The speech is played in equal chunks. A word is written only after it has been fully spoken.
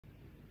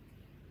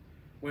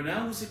When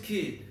I was a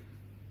kid,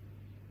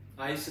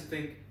 I used to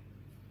think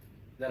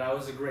that I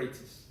was the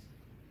greatest.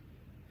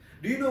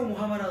 Do you know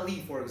Muhammad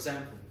Ali, for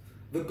example?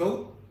 The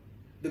GOAT,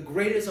 the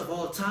greatest of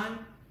all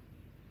time?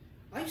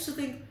 I used to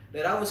think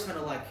that I was kind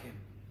of like him.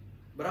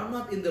 But I'm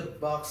not in the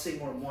boxing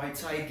or Muay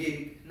Thai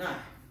gig, nah.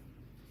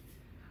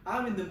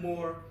 I'm in the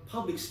more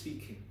public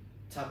speaking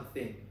type of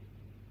thing.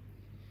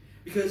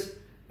 Because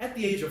at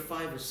the age of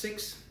 5 or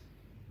 6,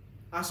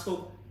 I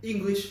spoke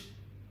English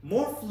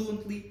more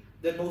fluently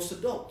than most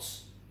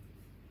adults.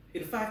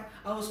 In fact,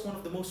 I was one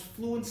of the most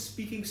fluent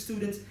speaking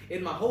students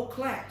in my whole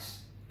class.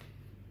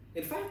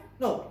 In fact,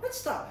 no, let's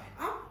stop.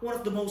 I'm one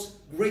of the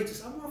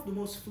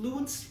most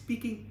fluent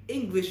speaking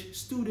English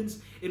students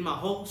in my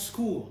whole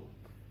school.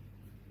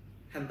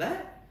 And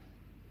that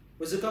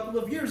was a couple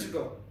of years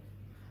ago.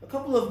 A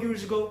couple of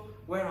years ago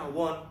where I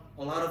won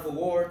a lot of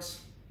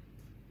awards.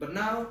 But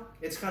now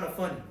it's kind of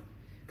funny.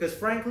 Because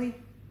frankly,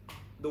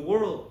 the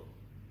world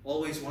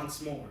always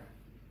wants more.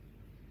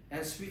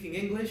 And speaking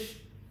English,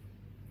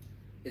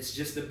 it's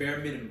just the bare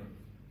minimum.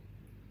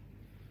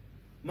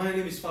 My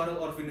name is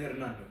Varrel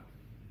Hernando.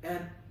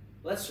 And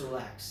let's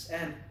relax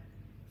and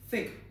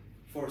think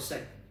for a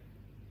second.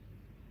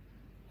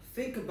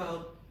 Think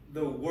about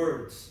the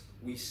words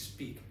we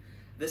speak,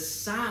 the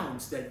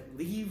sounds that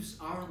leaves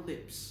our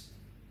lips.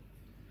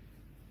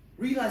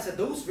 Realize that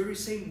those very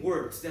same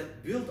words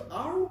that build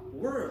our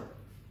world,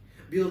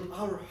 build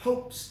our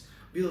hopes,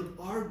 build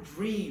our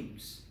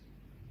dreams,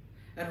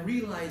 and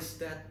realize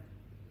that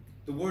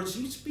the words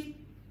you speak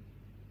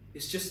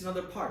is just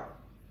another part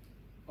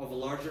of a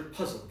larger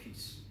puzzle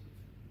piece.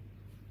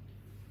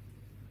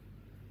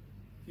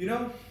 You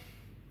know,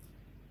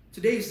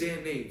 today's day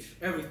and age,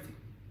 everything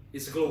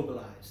is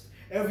globalized.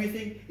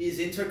 Everything is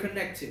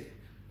interconnected.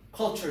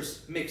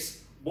 Cultures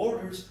mix,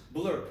 borders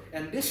blur,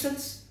 and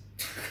distance,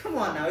 come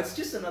on now, it's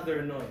just another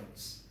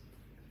annoyance.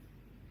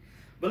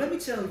 But let me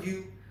tell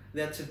you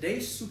that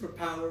today's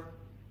superpower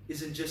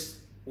isn't just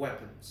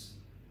weapons,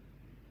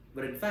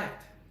 but in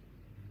fact,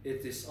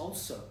 it is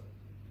also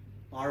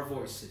our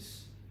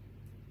voices.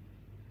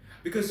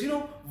 Because you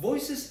know,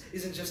 voices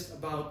isn't just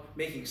about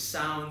making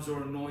sounds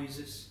or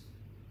noises.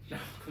 No,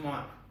 come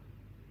on.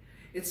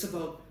 It's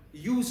about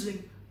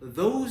using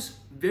those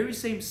very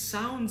same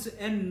sounds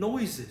and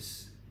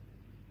noises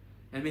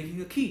and making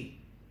a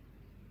key.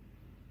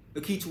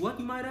 A key to what,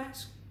 you might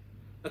ask?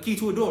 A key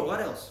to a door,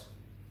 what else?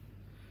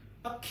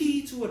 A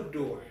key to a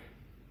door.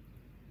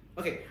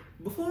 Okay,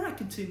 before I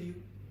continue,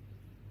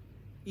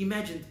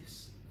 imagine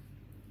this.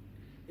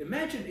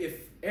 Imagine if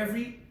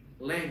every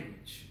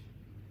language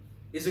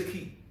is a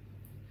key.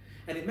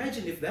 And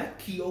imagine if that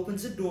key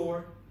opens a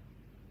door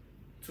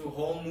to a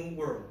whole new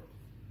world.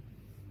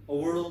 A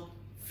world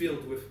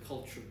filled with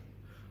culture.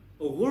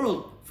 A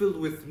world filled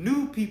with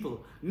new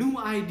people, new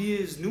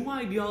ideas, new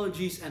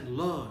ideologies, and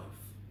love.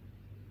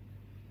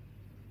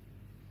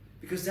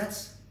 Because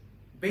that's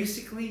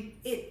basically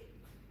it.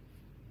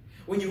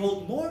 When you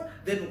hold more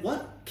than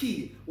one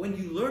key, when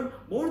you learn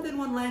more than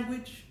one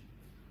language,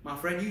 my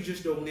friend, you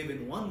just don't live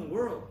in one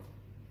world,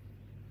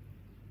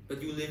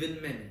 but you live in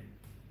many.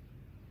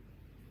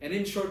 And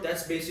in short,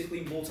 that's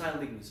basically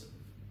multilingualism.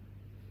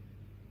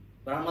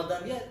 But I'm not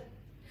done yet.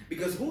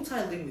 Because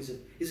multilingualism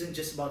isn't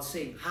just about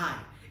saying hi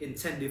in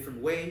 10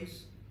 different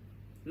ways.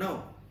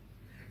 No.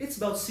 It's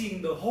about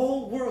seeing the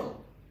whole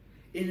world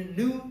in a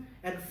new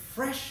and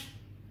fresh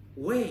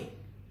way.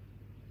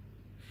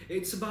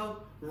 It's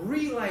about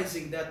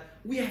realizing that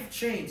we have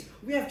chains.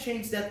 We have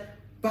chains that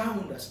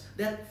bound us,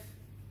 that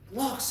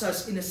locks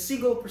us in a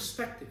single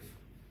perspective.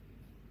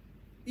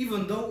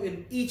 Even though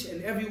in each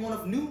and every one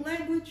of new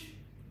language,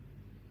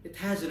 it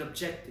has an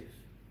objective.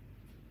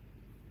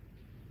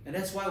 And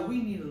that's why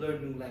we need to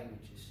learn new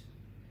languages.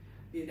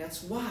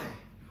 That's why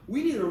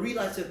we need to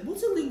realize that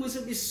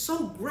multilingualism is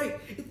so great.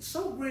 It's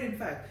so great, in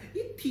fact.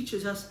 It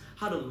teaches us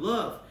how to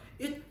love.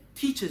 It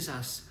teaches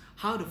us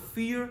how to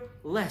fear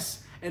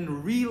less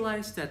and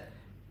realize that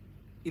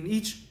in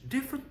each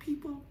different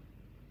people,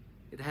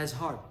 it has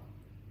heart.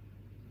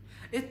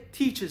 It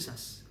teaches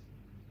us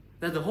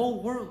that the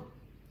whole world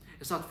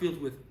is not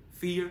filled with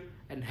fear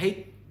and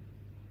hate,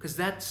 because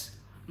that's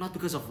not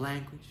because of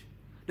language.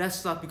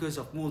 That's not because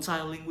of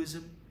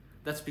multilingualism.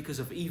 That's because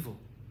of evil.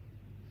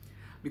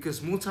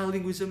 Because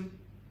multilingualism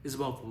is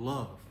about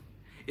love.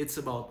 It's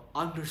about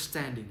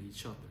understanding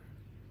each other.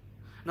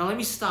 Now let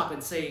me stop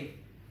and say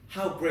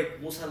how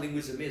great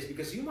multilingualism is,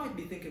 because you might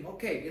be thinking,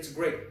 okay, it's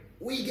great.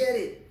 We get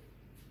it.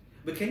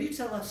 But can you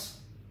tell us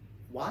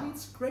why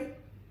it's great?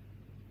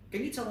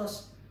 Can you tell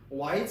us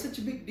why it's such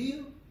a big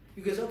deal?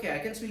 Because, okay, I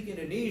can speak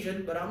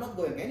Indonesian, but I'm not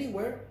going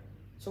anywhere.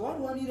 So why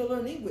do I need to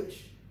learn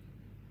English?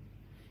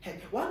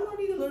 Heck, why do I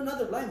need to learn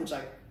another language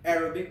like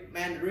Arabic,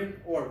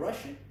 Mandarin, or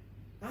Russian?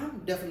 I'm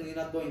definitely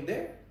not going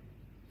there.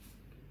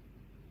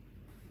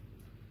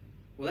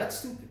 Well, that's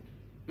stupid,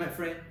 my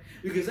friend.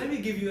 Because let me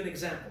give you an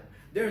example.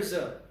 There's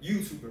a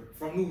YouTuber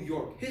from New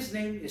York. His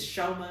name is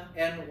Shauma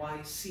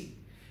NYC.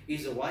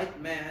 He's a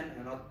white man,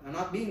 and I'm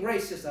not being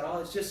racist at all.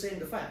 It's just saying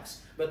the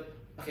facts. But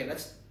okay,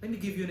 let me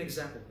give you an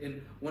example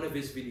in one of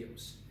his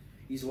videos.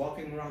 He's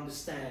walking around the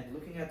stand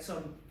looking at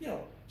some,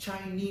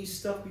 Chinese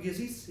stuff because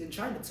he's in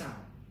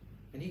Chinatown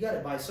and he got to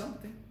buy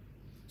something.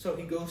 So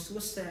he goes to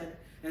a stand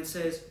and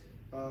says,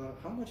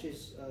 how much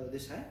is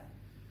this hat?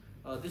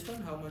 This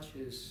one, how much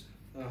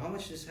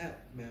this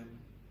hat, ma'am?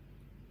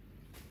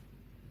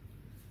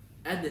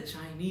 And the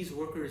Chinese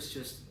worker is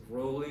just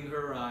rolling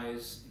her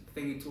eyes,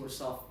 thinking to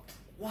herself,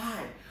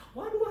 why?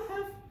 Why do I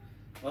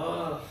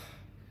have...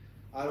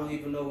 I don't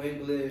even know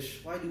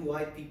English. Why do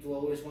white people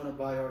always want to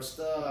buy our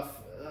stuff?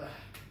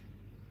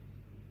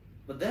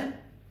 But then,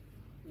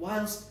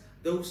 whilst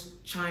those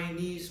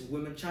Chinese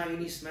women,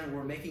 Chinese men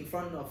were making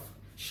fun of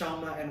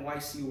Shama and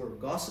YC, were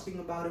gossiping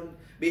about him,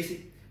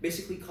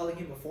 basically calling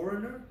him a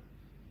foreigner,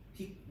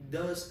 he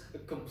does a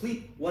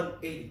complete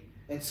 180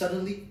 and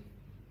suddenly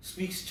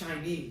speaks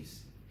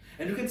Chinese.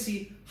 And you can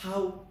see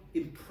how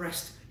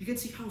impressed, you can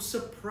see how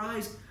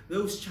surprised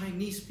those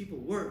Chinese people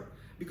were.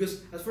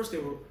 Because at first they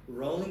were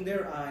rolling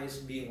their eyes,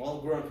 being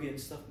all grumpy and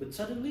stuff, but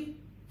suddenly,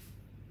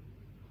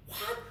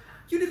 what?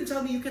 You didn't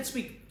tell me you can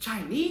speak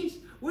Chinese?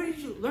 Where did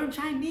you learn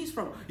Chinese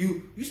from?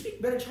 You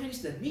speak better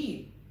Chinese than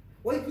me.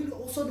 Wait, you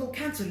also know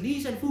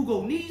Cantonese and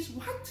Fugonese?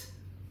 What?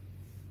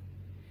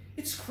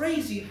 It's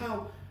crazy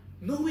how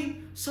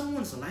knowing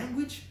someone's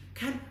language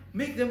can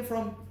make them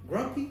from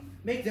grumpy,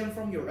 make them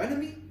from your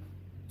enemy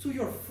to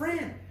your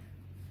friend.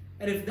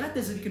 And if that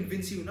doesn't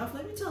convince you enough,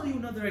 let me tell you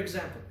another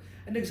example.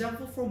 An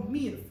example from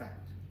me, in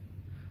fact.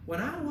 When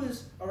I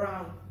was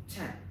around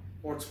 10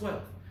 or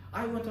 12,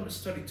 I went on a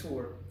study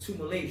tour to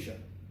Malaysia.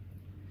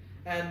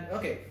 And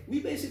okay, we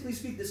basically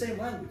speak the same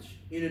language.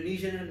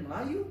 Indonesian and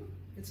Melayu,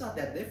 it's not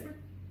that different.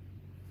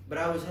 But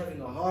I was having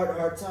a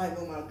hard time.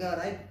 Oh my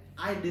God,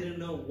 I didn't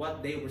know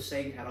what they were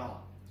saying at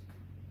all.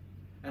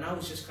 And I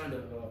was just kind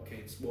of, okay,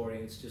 it's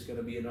boring. It's just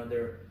gonna be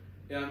another,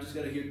 I'm just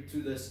gonna hear to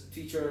this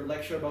teacher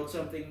lecture about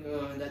something,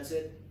 and that's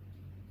it.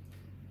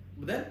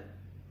 But then,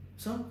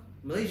 some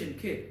Malaysian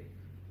kid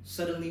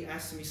suddenly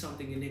asked me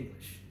something in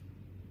English.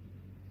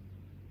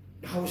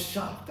 I was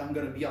shocked, I'm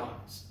gonna be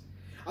honest.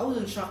 I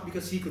wasn't shocked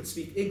because he could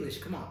speak English,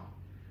 come on.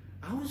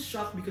 I was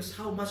shocked because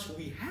how much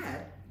we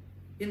had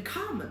in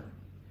common.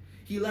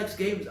 He likes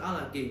games, I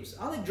like games.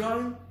 I like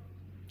drawing,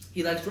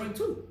 he likes drawing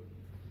too.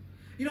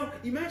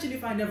 Imagine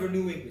if I never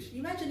knew English.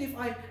 Imagine if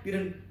I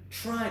didn't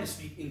try to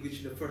speak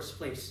English in the first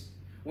place.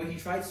 When he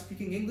tried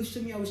speaking English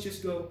to me, I would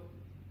just go,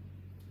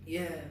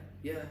 yeah,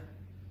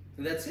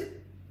 and that's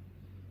it.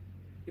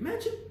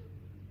 Imagine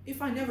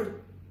if I never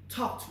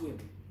talked to him.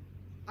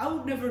 I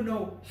would never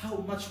know how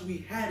much we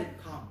had in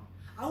common.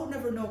 I would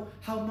never know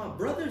how my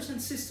brothers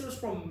and sisters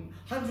from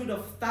hundreds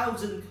of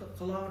thousands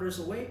kilometers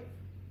away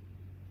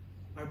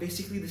are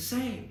basically the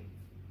same.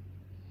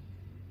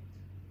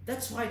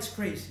 That's why it's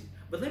crazy.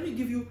 But let me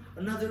give you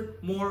another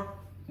more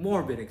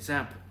morbid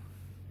example.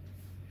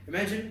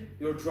 Imagine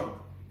you're drunk.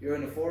 You're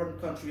in a foreign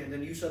country and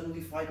then you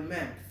suddenly find a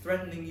man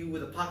threatening you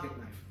with a pocket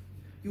knife.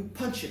 You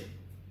punch him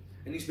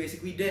and he's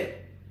basically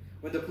dead.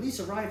 When the police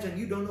arrives and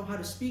you don't know how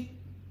to speak,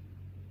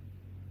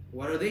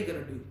 what are they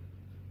gonna do?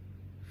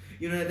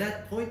 At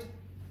that point,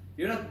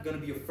 you're not gonna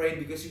be afraid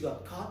because you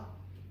got caught.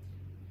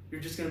 You're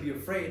just gonna be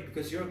afraid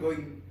because you're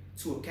going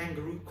to a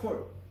kangaroo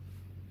court.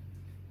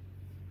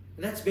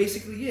 And that's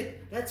basically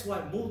it. That's why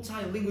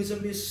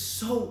multilingualism is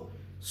so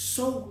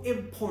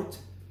important.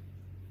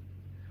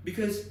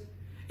 Because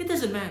it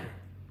doesn't matter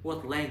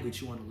what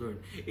language you want to learn.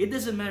 It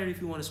doesn't matter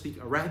if you want to speak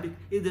Arabic.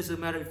 It doesn't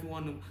matter if you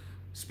want to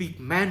speak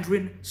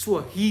Mandarin,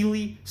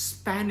 Swahili,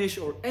 Spanish,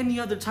 or any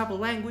other type of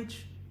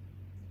language.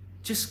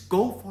 Just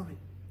go for it.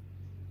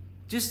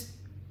 Just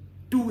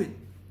do it.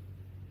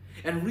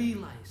 And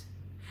realize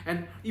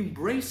and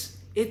embrace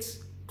its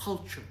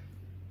culture.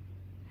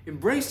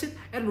 Embrace it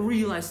and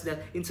realize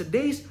that in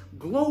today's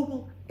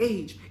global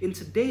age, in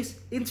today's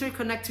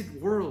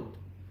interconnected world,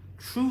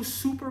 true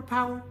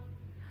superpower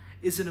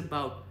isn't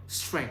about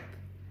strength,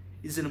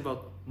 isn't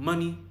about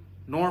money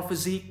nor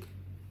physique,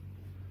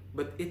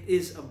 but it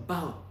is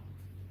about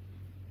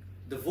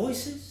the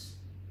voices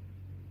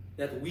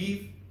that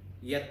we've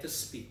yet to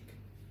speak.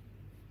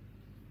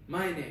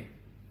 My name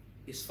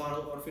is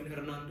Varrel Orphin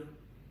Hernando,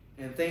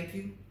 and thank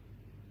you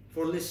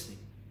for listening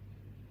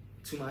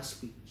to my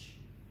speech.